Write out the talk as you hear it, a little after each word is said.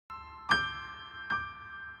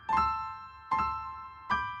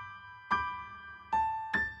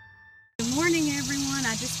Good morning, everyone.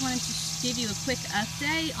 I just wanted to give you a quick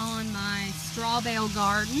update on my straw bale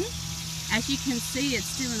garden. As you can see,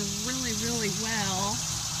 it's doing really well.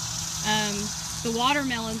 The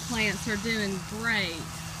watermelon plants are doing great.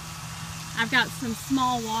 I've got some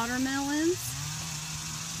small watermelons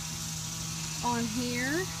on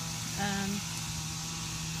here.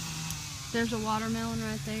 There's a watermelon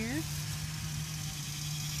right there.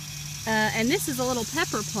 And this is a little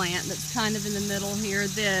pepper plant that's kind of in the middle here.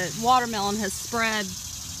 The watermelon has spread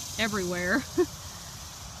everywhere.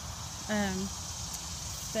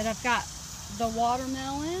 But I've got the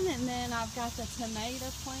watermelon, and then I've got the tomato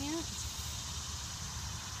plant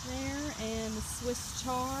there, and the Swiss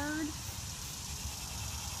chard,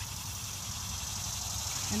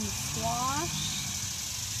 and the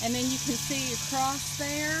squash. And then you can see across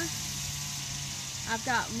there, I've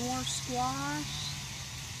got more squash,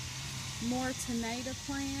 more tomato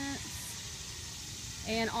plants,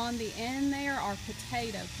 and on the end there are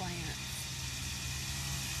potato plants.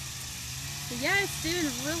 So yeah, it's doing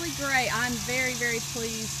really great. I'm very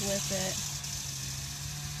pleased with it.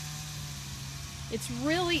 It's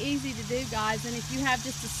really easy to do, guys, and if you have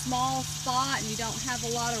just a small spot and you don't have a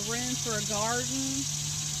lot of room for a garden,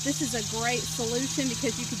 this is a great solution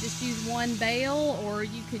because you could just use one bale, or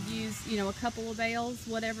you could use, a couple of bales,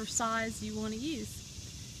 whatever size you want to use.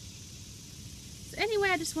 So anyway,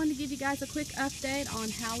 I just wanted to give you guys a quick update on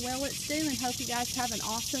how well it's doing. Hope you guys have an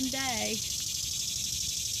awesome day.